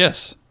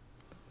 Yes.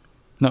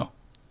 No.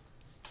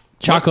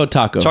 Choco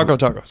Taco. Choco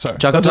Taco. Sorry.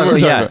 Choco That's what Taco, we're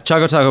talking yeah. about.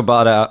 Choco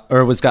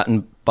Taco was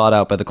gotten bought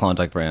out by the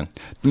Klondike brand.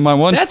 My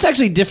one. That's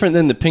actually different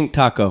than the pink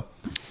taco.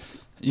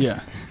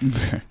 Yeah.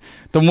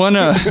 The one.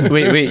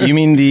 Wait, you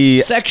mean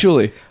the...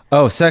 Sexually.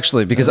 Oh,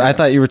 sexually, because I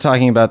thought you were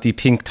talking about the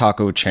pink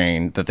taco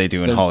chain that they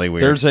do in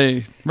Hollywood. There's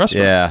a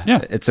restaurant. Yeah,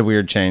 Yeah. it's a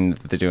weird chain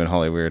that they do in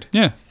Hollywood.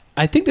 Yeah.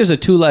 I think there's a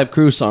 2 Live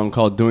Crew song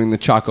called "Doing the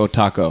Choco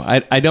Taco."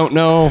 I don't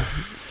know.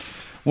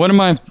 One of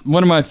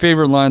my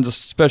favorite lines,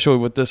 especially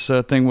with this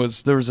thing,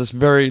 was there was this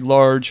very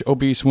large,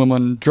 obese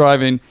woman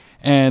driving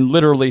and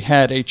literally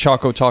had a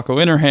Choco Taco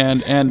in her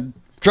hand and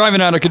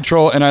driving out of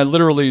control. And I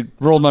literally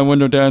rolled my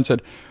window down and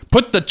said,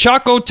 "Put the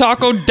Choco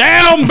Taco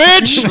down,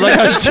 bitch!" Like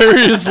I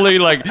seriously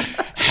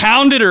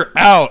hounded her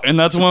out, and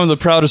that's one of the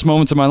proudest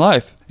moments of my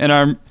life. And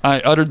I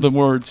uttered the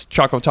words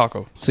Choco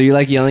Taco. So you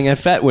like yelling at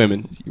fat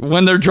women?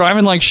 When they're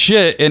driving like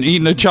shit and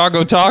eating a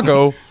Choco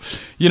Taco,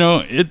 you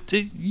know,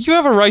 you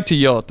have a right to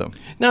yell at them.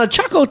 Now,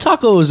 Choco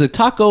Taco is a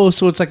taco,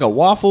 so it's like a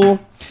waffle.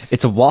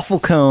 It's a waffle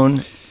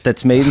cone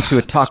that's made into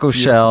a taco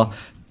shell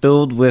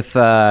filled with,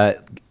 am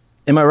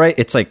I right?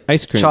 It's like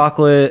Ice cream.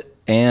 chocolate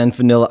and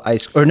vanilla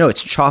ice, or no,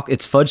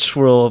 it's fudge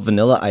swirl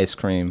vanilla ice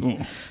cream.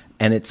 Ooh.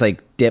 And it's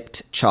like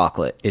dipped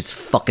chocolate. It's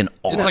fucking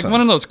awesome. It's like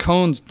one of those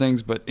cones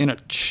things, but in a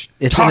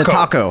It's taco. in a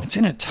taco. It's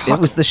in a taco. It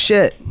was the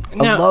shit.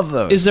 Now, I love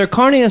those. Is there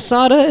carne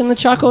asada in the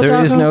Choco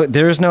Taco?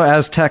 There is no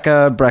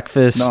Azteca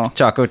breakfast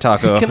Choco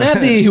Taco. Can I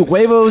have the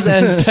huevos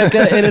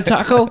azteca in a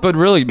taco? But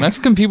really,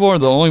 Mexican people are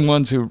the only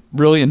ones who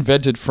really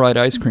invented fried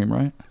ice cream,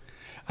 right?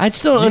 I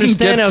still don't You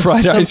can understand get how fried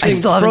ice something cream. I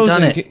still haven't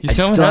done frozen it. can- You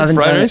still haven't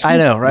had fried ice cream? I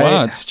know, right?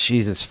 Wow, it's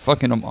Jesus.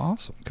 fucking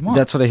awesome. Come on.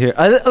 That's what I hear.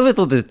 I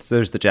thought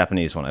there's the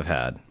Japanese one I've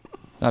had.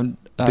 I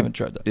haven't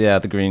tried that. Yeah,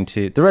 the green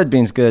tea. The red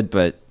bean's good,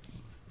 but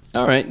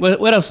All right.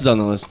 What else is on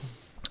the list?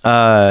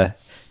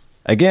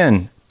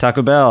 again,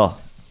 Taco Bell.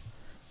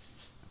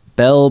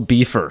 Bell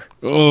Beefer.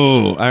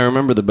 Oh, I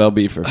remember the Bell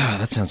Beefer. Oh,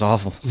 that sounds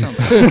awful.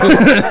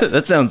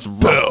 That sounds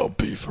rough. Bell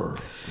beefer.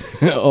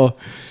 oh,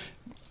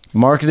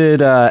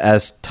 Marketed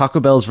as Taco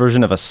Bell's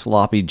version of a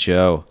sloppy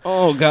Joe.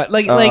 oh God!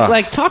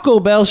 Like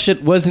Taco Bell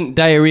shit wasn't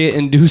diarrhea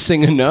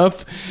inducing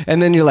enough,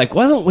 and then you're like,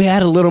 why don't we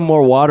add a little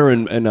more water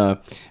and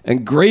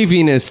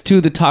graviness to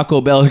the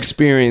Taco Bell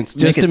experience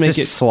just to make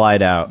it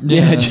slide out.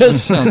 Yeah,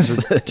 just sounds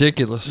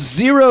ridiculous.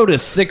 0 to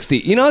 60.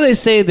 You know, they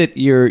say that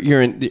your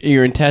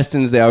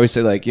intestines. They always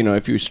say, like, you know,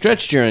 if you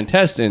stretched your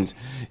intestines,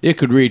 it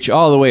could reach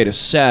all the way to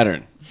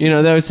Saturn. You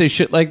know, they would say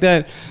shit like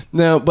that.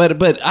 No,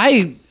 but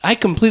I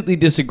completely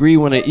disagree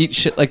when I eat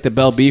shit like the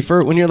Bell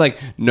Beefer. When you're like,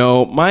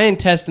 no, my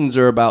intestines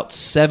are about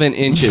 7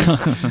 inches.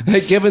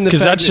 Given the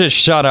Because fact that shit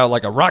shot out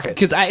like a rocket.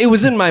 because it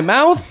was in my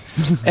mouth,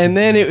 and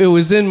then it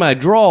was in my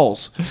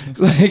drawers.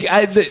 Like,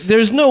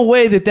 there's no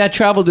way that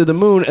traveled to the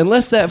moon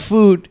unless that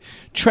food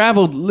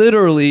traveled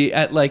literally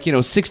at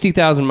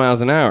 60,000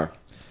 miles an hour.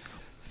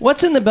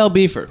 What's in the Bell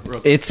Beefer?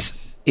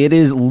 It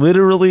is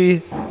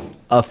literally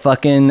a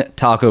fucking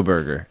taco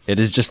burger. It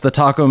is just the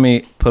taco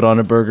meat put on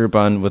a burger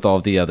bun with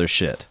all the other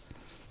shit.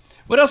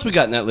 What else we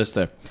got in that list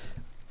there?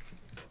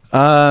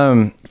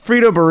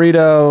 Frito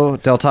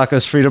burrito, Del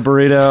Taco's Frito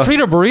burrito.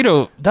 Frito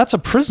burrito, that's a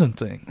prison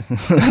thing.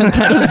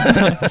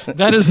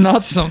 that is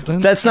not something.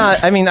 That's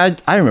not. I mean, I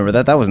remember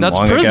that. That wasn't That's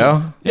long prison.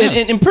 ago. Yeah.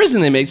 In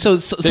prison they make so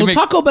make-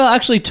 Taco Bell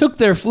actually took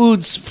their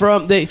foods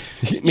from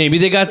maybe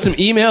they got some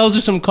emails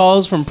or some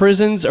calls from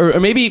prisons or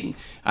maybe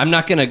I'm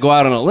not going to go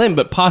out on a limb,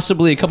 but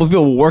possibly a couple of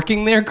people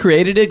working there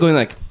created it, going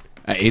like,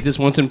 I ate this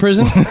once in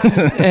prison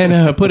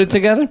and put it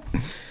together.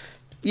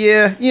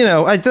 Yeah,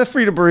 the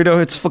Frito burrito.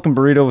 It's fucking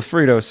burrito with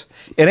Fritos.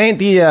 It ain't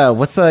the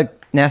what's the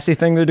nasty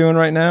thing they're doing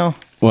right now?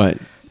 What?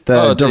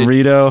 The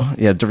Dorito.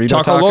 Yeah, Dorito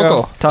Taco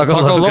Loco. Taco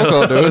Taco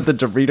Loco, dude. The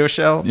Dorito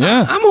shell.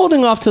 Yeah. I'm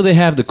holding off till they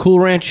have the Cool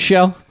Ranch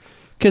shell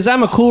because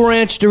I'm a Cool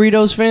Ranch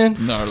Doritos fan.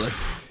 Gnarly.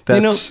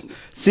 That's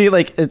see,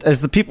 like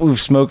as the people who've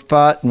smoked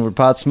pot and were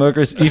pot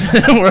smokers,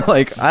 even we're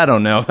like, I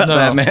don't know about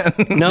that,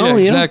 man. No, Yeah,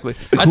 you know, exactly.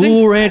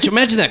 Cool Ranch.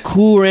 Imagine that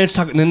Cool Ranch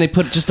taco, and then they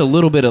put just a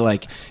little bit of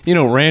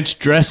ranch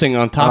dressing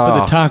on top of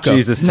the taco.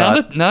 Jesus, Now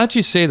Todd. that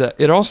you say that,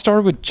 it all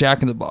started with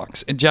Jack in the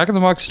Box. And Jack in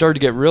the Box started to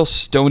get real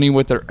stony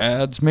with their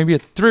ads maybe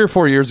 3 or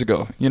 4 years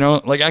ago,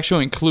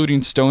 actually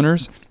including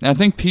stoners. And I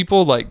think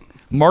people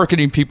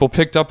marketing people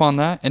picked up on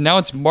that. And now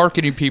it's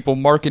marketing people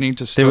marketing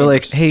to stoners. They were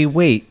like, hey,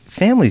 wait,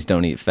 families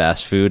don't eat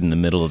fast food in the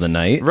middle of the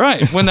night.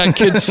 Right. When that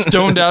kid's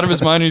stoned out of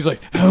his mind, he's like,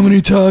 how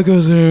many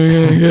tacos are we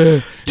going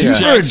to get?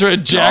 Jack's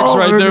right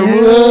there.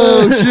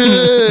 Whoa,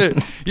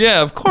 shit.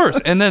 Yeah, of course.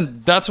 And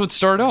then that's what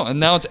started out. And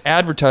now it's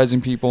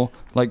advertising people,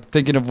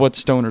 thinking of what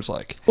stoners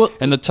like. Well-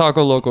 and the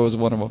Taco Loco is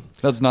one of them.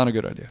 That's not a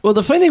good idea. Well,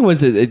 the funny thing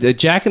was that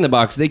Jack in the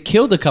Box, they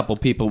killed a couple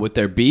people with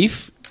their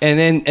beef. And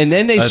then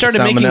they the started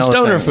making salmonella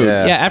stoner thing, food.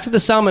 yeah. Yeah, after the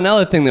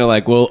salmonella thing, they're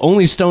like, well,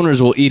 only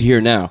stoners will eat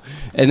here now.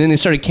 And then they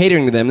started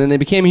catering to them, and then they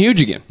became huge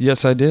again.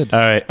 Yes, I did. All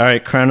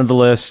right. Crown of the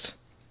list.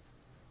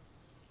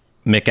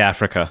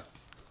 McAfrica.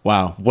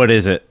 Wow. What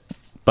is it,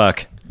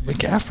 Buck?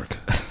 Big Africa.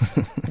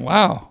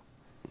 Wow.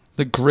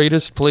 The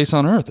greatest place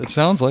on earth, it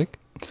sounds like.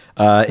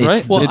 It's,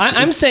 Right? Well, It's-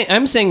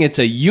 I'm saying it's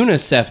a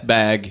UNICEF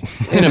bag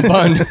in a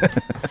bun.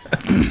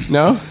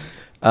 No?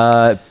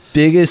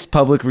 biggest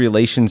public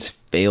relations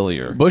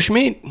failure.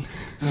 Bushmeat?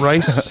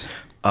 Rice.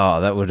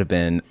 Oh, that would have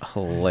been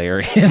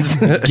hilarious.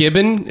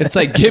 Gibbon? It's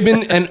like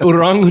gibbon and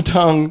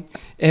orangutan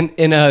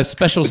in a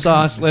special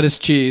sauce, lettuce,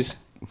 cheese.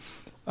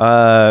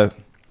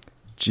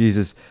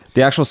 Jesus.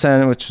 The actual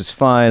sandwich was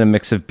fine. A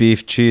mix of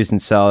beef, cheese,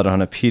 and salad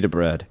on a pita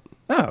bread.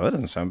 Oh, that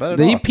doesn't sound bad at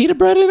They all. eat pita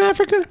bread in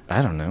Africa?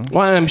 I don't know.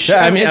 Why, I'm sure.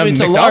 Yeah, I mean,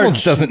 it's a McDonald's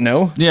large. doesn't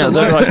know. Yeah,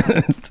 they're like,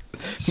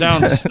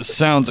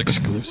 sounds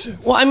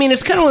exclusive. Well, I mean,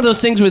 it's kind of one of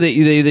those things where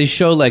they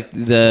show like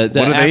the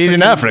What do they eat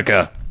in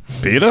Africa?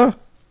 Pita?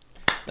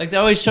 Like they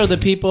always show the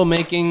people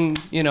making,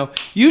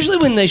 usually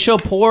when they show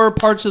poor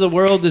parts of the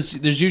world,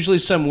 there's usually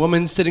some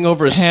woman sitting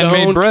over a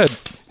stone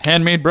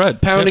Handmade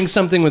bread. pounding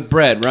something with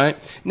bread, right?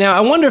 Now,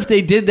 I wonder if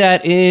they did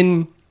that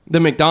in the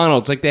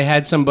McDonald's. Like they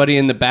had somebody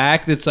in the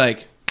back that's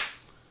like,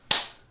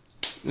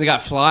 they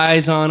got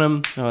flies on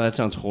them. Oh, that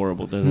sounds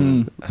horrible,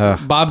 doesn't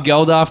it? Bob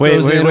Geldof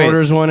goes in and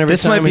orders one every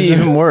this time. might be he's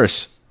in. even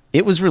worse.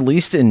 It was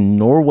released in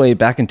Norway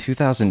back in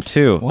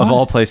 2002, What? of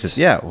all places.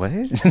 Yeah, what?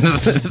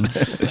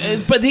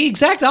 But the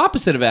exact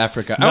opposite of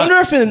Africa. I wonder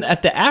if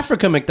at the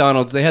Africa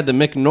McDonald's they had the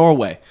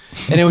McNorway,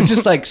 and it was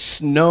just like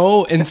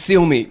snow and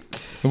seal meat.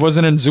 It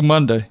wasn't in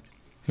Zumunda.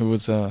 It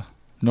was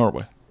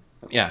Norway.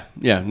 Yeah,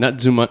 not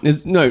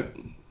Zumunda. No,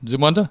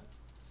 Zumunda?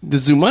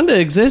 does Zumunda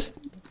exist?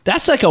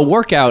 That's like a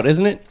workout,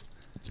 isn't it?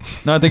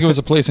 No, I think it was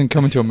a place in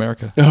Coming to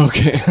America.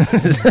 Okay.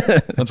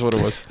 That's what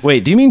it was.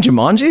 Wait, do you mean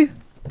Jumanji?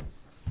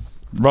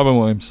 Robin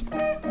Williams.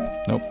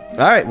 Nope. All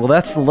right, well,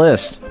 that's the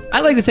list.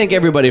 I'd like to thank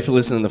everybody for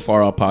listening to the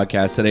Far Out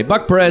Podcast today.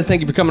 Buck Perez,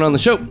 thank you for coming on the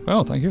show.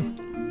 Oh, thank you.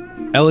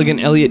 Elegant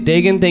Elliot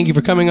Dagan, thank you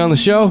for coming on the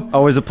show.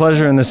 Always a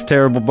pleasure in this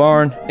terrible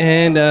barn.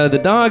 And the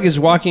dog is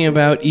walking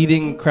about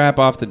eating crap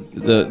off the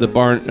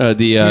barn,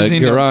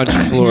 garage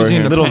floor. Using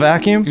here. a Little pen-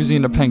 vacuum?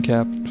 Using a pen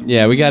cap.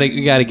 Yeah, we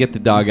gotta get the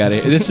dog out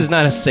of here. This is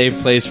not a safe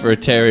place for a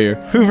terrier.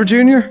 Hoover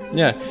Jr.?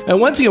 Yeah, and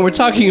once again, we're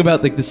talking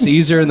about like the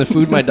Caesar and the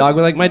food my dog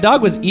was like. My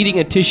dog was eating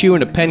a tissue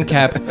and a pen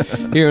cap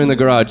here in the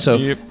garage. So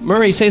Yep.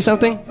 Murray, say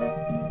something.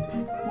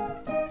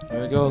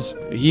 There it goes.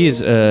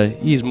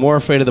 He's more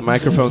afraid of the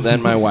microphone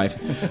than my wife.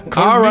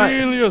 All right,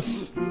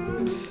 Cornelius.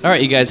 all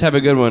right, you guys have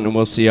a good one, and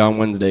we'll see you on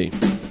Wednesday.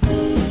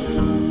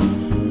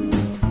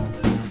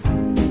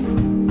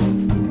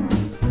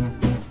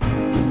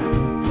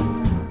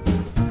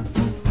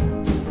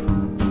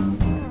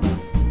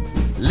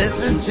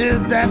 Listen to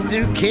that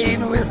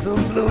Duquesne whistle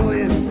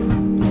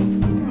blowing.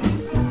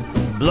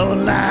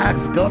 Blowing like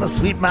it's gonna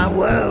sweep my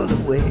world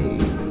away.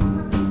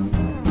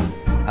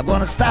 I'm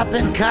gonna stop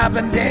in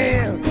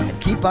Carbondale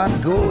and keep on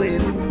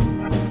going.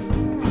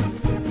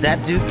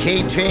 That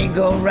Duquesne train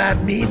gonna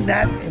ride me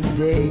night and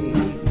day.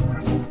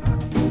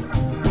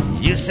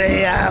 You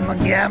say I'm a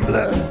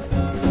gambler,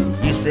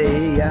 you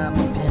say I'm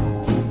a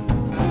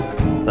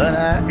pimp, but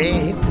I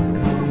ain't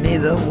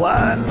neither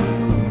one.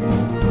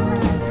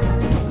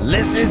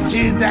 Listen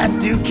to that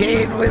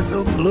Duquesne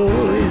whistle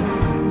blowing.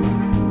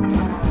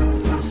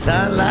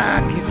 Sound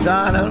like it's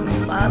on a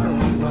final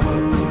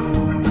run.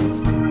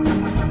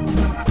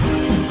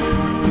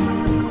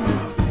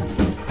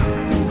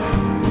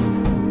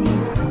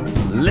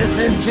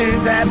 Listen to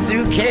that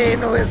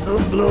Duquesne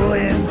whistle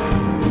blowing.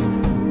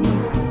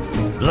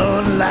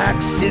 Blowing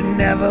like she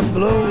never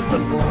blowed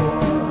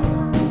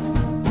before.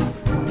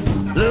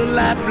 Blue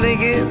light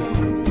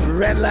blinking,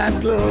 red light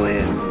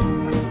glowing.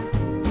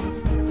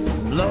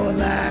 Blowing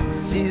like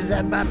she's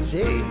at my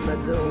chamber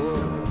door.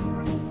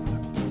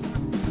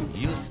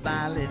 You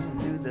smiling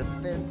through the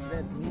fence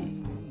at